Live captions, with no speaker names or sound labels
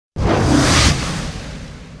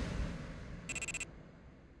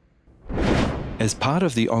As part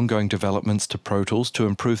of the ongoing developments to Pro Tools to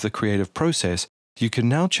improve the creative process, you can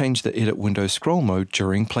now change the edit window scroll mode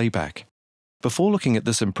during playback. Before looking at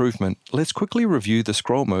this improvement, let's quickly review the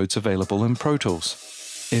scroll modes available in Pro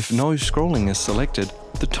Tools. If no scrolling is selected,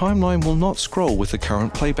 the timeline will not scroll with the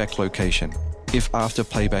current playback location. If after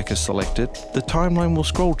playback is selected, the timeline will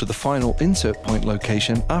scroll to the final insert point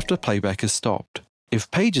location after playback is stopped. If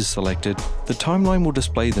page is selected, the timeline will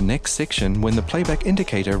display the next section when the playback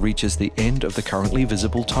indicator reaches the end of the currently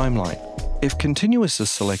visible timeline. If continuous is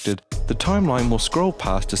selected, the timeline will scroll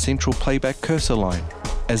past a central playback cursor line.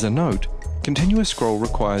 As a note, continuous scroll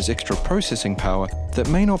requires extra processing power that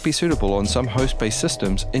may not be suitable on some host-based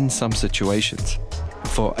systems in some situations.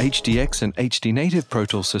 For HDX and HD native Pro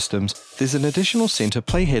Tools systems, there's an additional center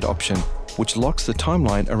playhead option, which locks the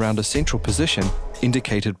timeline around a central position,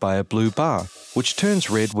 indicated by a blue bar, which turns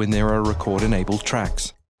red when there are record-enabled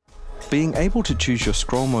tracks. Being able to choose your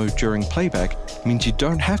scroll mode during playback means you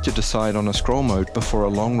don't have to decide on a scroll mode before a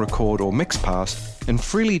long record or mix pass and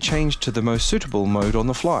freely change to the most suitable mode on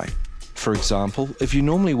the fly. For example, if you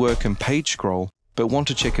normally work in page scroll, but want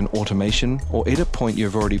to check an automation or edit point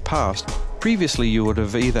you've already passed, previously you would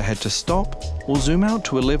have either had to stop or zoom out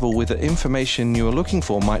to a level where the information you are looking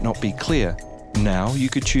for might not be clear. Now you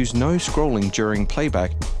could choose no scrolling during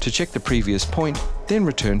playback to check the previous point, then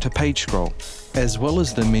return to page scroll. As well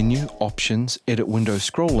as the menu, options, edit window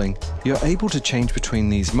scrolling, you're able to change between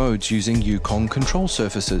these modes using Yukon control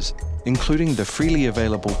surfaces, including the freely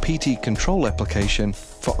available PT Control application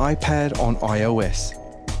for iPad on iOS.